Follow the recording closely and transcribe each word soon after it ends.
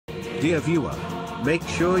Dear viewer, make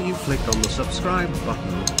sure you click on the subscribe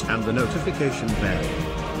button and the notification bell.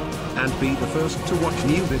 And be the first to watch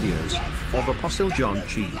new videos of Apostle John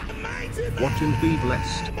Chi. Watch and be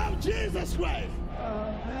blessed. Jesus Christ.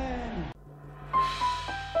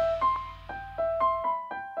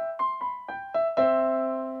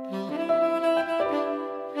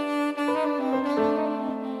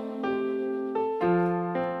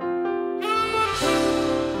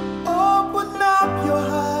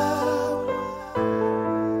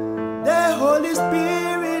 Holy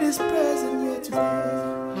Spirit is present here today.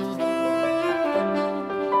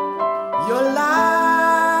 Your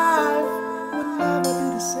life will never be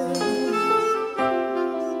the same.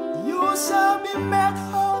 You shall be made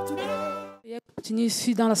whole today. Continue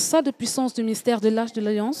ici dans la salle de puissance du ministère de l'Arche de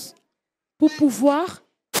l'Alliance pour pouvoir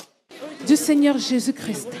du Seigneur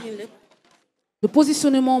Jésus-Christ. Le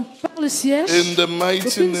positionnement par le siège.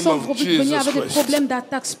 D'autres sont venus avec des problèmes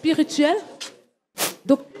d'attaque spirituelle.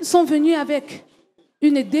 Donc, ils sont venus avec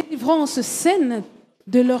une délivrance saine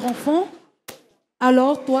de leur enfant.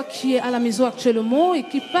 Alors, toi qui es à la maison actuellement et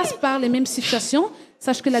qui passe par les mêmes situations,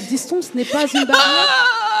 sache que la distance n'est pas une barrière.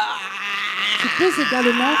 Tu peux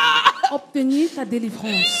également obtenir ta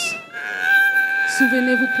délivrance.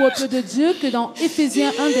 Souvenez-vous, peuple de Dieu, que dans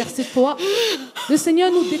Éphésiens 1, verset 3, le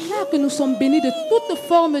Seigneur nous déclare que nous sommes bénis de toute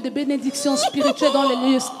forme de bénédiction spirituelle dans les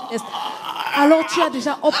lieux célestes. Alors, tu as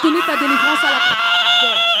déjà obtenu ta délivrance à la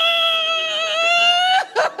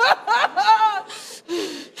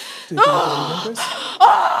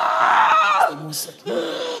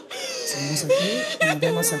Seguimos aquí, una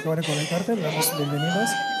vez más acaba de conectarte, le damos bienvenidos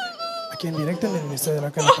aquí en directo en el Ministerio de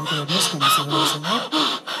la Casa de Dios con el Señor del Señor,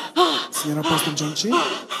 Señor Apóstol John Chi.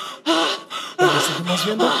 Pero seguimos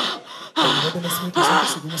viendo, a nivel del Espíritu Santo,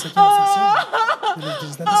 seguimos aquí en la sección de los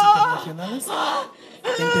visitantes internacionales,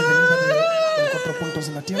 gente venida de 4 puntos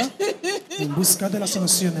de la tierra, en busca de la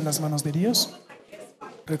solución en las manos de Dios,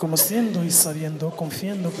 reconociendo y sabiendo,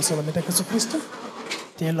 confiando que solamente Jesucristo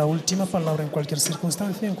tiene la última palabra en cualquier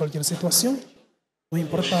circunstancia, en cualquier situación. No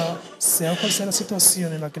importa sea cual sea la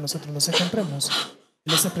situación en la que nosotros nos encontremos.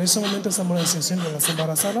 En ese preciso momento estamos en la sesión de las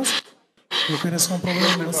embarazadas, mujeres con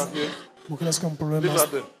problemas,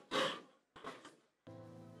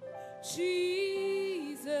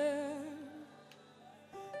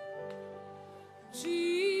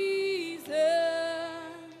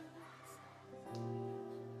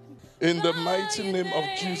 In the mighty name of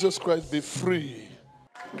Jesus Christ, be free.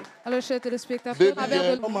 Alors, chers téléspectateurs,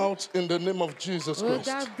 Come out in the name of Jesus Christ.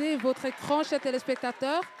 Regardez votre écran, chers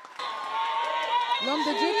téléspectateurs. L'homme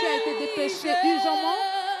de Dieu qui a été dépêché urgemment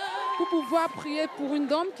pour pouvoir prier pour une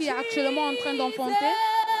dame qui est actuellement en train d'enfanter.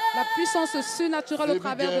 La puissance surnaturelle au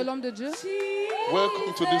travers de l'homme de Dieu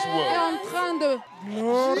Welcome to this world. est en train de... You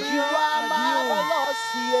are marvelous,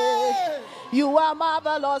 yeah. You are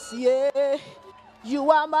marvelous, yeah.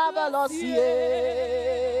 You are marvelous,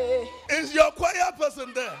 yeah. Is your choir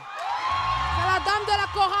person there? C'est la dame de la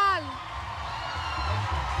chorale.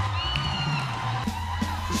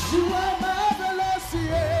 You are marvelous,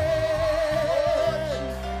 yeah.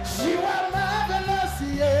 You are marvelous,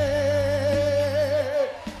 yeah.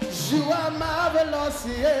 You are marvelous,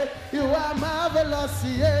 yeah. You are marvelous,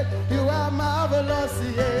 yeah. You are marvelous,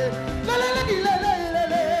 yeah. La la la la la la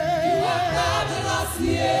la. You are marvelous,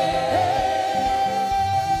 yeah.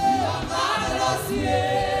 You are marvelous,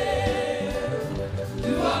 yeah.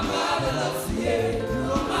 You are marvelous, yeah.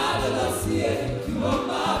 You are marvelous, yeah. You are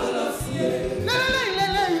marvelous, yeah. La la la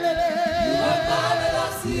la la la. You are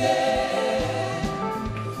marvelous, yeah.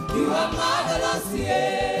 You are marvelous,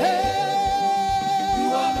 yeah. You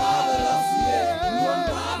are marvelous, yeah. You are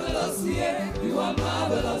marvelous, yeah. You are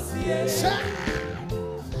marvelous, yeah.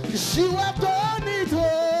 You have done it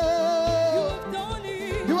all.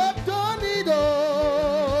 You have done it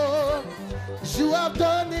all. You have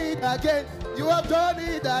done it again. You have done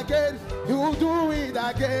it again. You will do it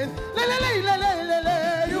again. La la la la la la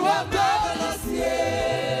la. You have marvelous,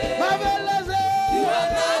 yeah. Marvelous, yeah. You are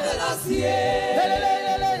marvelous, yeah. La la la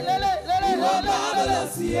la la la la la. You are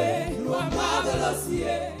marvelous, yeah. You are marvelous,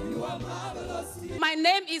 yeah. You are marvelous, yeah. My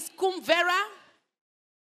name is Kum Vera,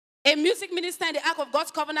 a music minister in the Ark of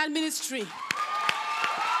God's Covenant Ministry.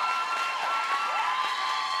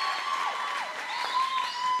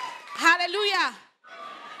 Hallelujah.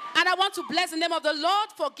 And I want to bless the name of the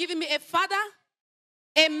Lord for giving me a father,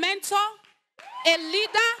 a mentor, a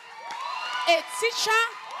leader, a teacher,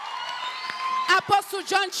 Apostle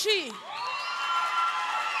John Chi.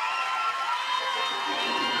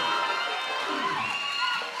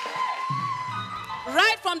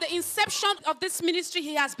 Right from the inception of this ministry,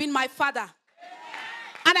 he has been my father.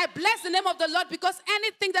 And I bless the name of the Lord because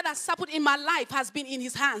anything that has happened in my life has been in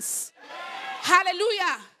his hands.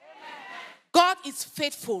 Hallelujah. God is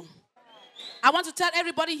faithful. I want to tell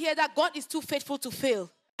everybody here that God is too faithful to fail.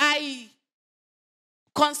 I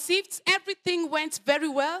conceived, everything went very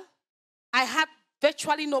well. I had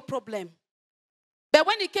virtually no problem. But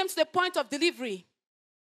when it came to the point of delivery,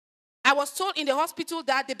 I was told in the hospital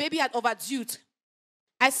that the baby had overdue.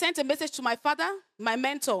 I sent a message to my father, my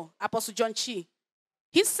mentor, Apostle John Chi.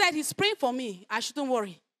 He said he's praying for me. I shouldn't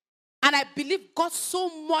worry. And I believe God so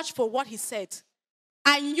much for what he said.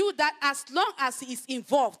 I knew that as long as he is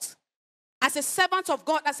involved, as a servant of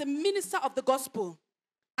God, as a minister of the gospel,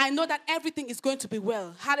 I know that everything is going to be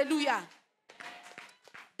well. Hallelujah.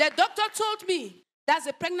 The doctor told me that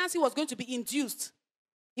the pregnancy was going to be induced.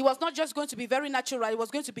 It was not just going to be very natural. It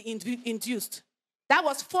was going to be induced. That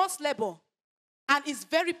was forced labor. And it's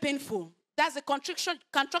very painful. That's the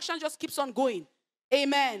contraction just keeps on going.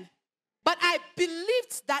 Amen. But I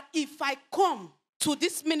believed that if I come to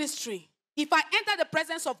this ministry, if I enter the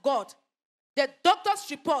presence of God, the doctor's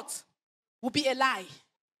report will be a lie.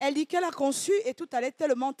 Elle dit qu'elle a conçu et tout allait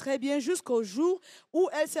tellement très bien jusqu'au jour où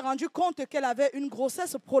elle s'est rendue compte qu'elle avait une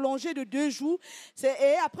grossesse prolongée de 2 jours.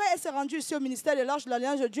 Et après, elle s'est rendue ici au ministère de l'Arche de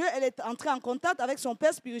l'Alliance de Dieu. Elle est entrée en contact avec son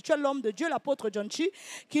père spirituel, l'homme de Dieu, l'apôtre Johnchi,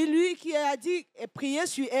 qui a dit et prié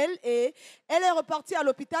sur elle. Et elle est repartie à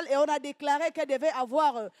l'hôpital et on a déclaré qu'elle devait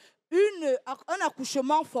avoir un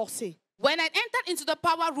accouchement forcé. When I entered into the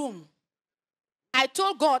power room, I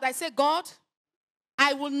told God, I said, God,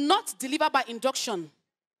 I will not deliver by induction.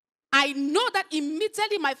 I know that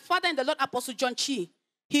immediately my father in the Lord, Apostle John Chi,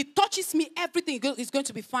 he touches me, everything is going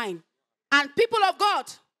to be fine. And people of God,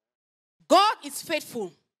 God is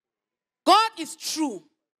faithful. God is true.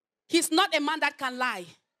 He's not a man that can lie.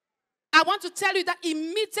 I want to tell you that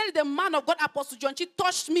immediately the man of God, Apostle John Chi,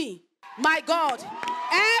 touched me. My God,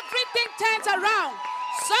 everything turns around.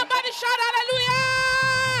 Somebody shout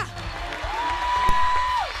hallelujah.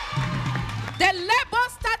 The labor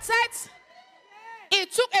started. It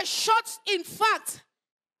took a short, in fact,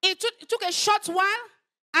 it took a short while.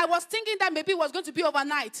 I was thinking that maybe it was going to be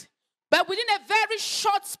overnight. But within a very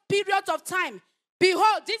short period of time,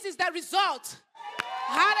 behold, this is the result.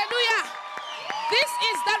 Hallelujah. This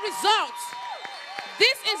is the result.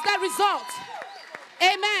 This is the result.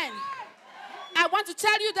 Amen. I want to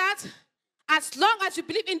tell you that as long as you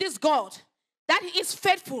believe in this God, that he is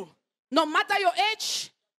faithful, no matter your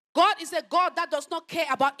age, God is a God that does not care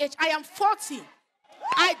about age. I am 40.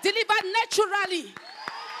 I deliver naturally.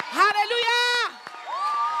 Hallelujah.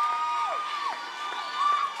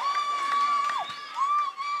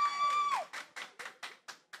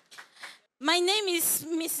 My name is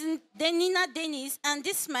Miss Denina Dennis, and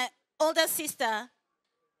this is my older sister.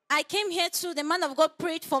 I came here too. The man of God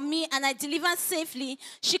prayed for me, and I delivered safely.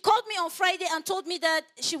 She called me on Friday and told me that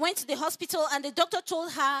she went to the hospital, and the doctor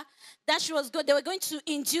told her that she was good. They were going to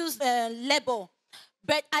induce labor.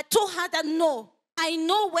 But I told her that no, I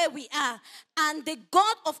know where we are. And the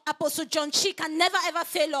God of Apostle John Chi can never ever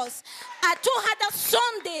fail us. I told her that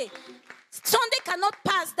Sunday cannot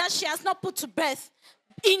pass that she has not put to birth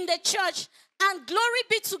in the church. And glory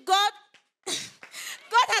be to God.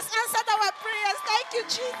 God has answered our prayers. Thank you,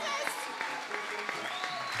 Jesus.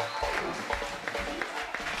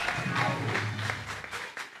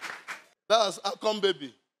 That's Acom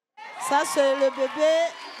baby. Ça, c'est le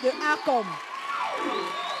bébé de Acom.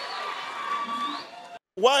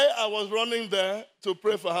 Why I was running there to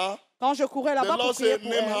pray for her, Quand je courais the là-bas Lord pour prier said,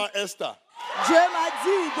 pour name elle, her Esther. Dieu m'a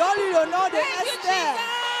dit, donne-lui le nom de Thank you, Esther.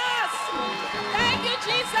 Jesus. Thank you,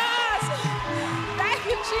 Jesus. Thank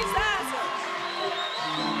you, Jesus.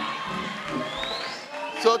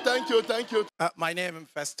 So thank you. My name is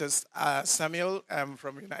Festus Samuel. I'm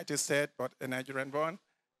from United States, but a Nigerian born.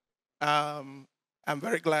 I'm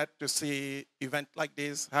very glad to see event like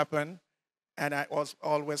this happen, and I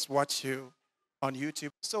always watch you on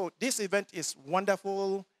YouTube. So this event is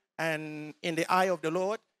wonderful, and in the eye of the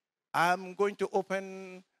Lord, I'm going to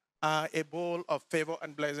open a bowl of favor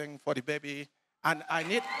and blessing for the baby, and I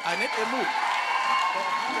need a move for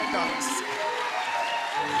 $100.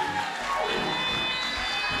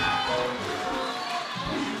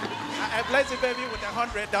 I bless the baby with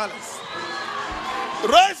 $100.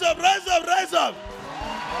 Rise up.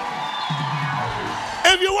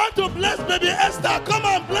 If you want to bless baby Esther, come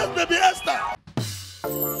on, bless baby Esther.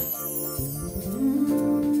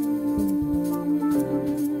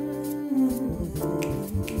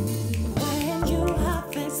 When you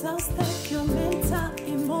have exhausted your mental,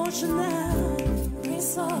 emotional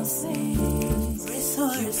resources,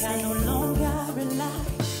 you can no longer rely,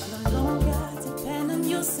 no longer depend on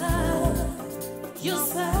yourself.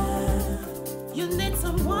 yourself. You need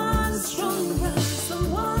someone stronger,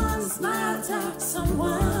 someone smarter,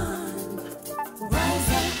 someone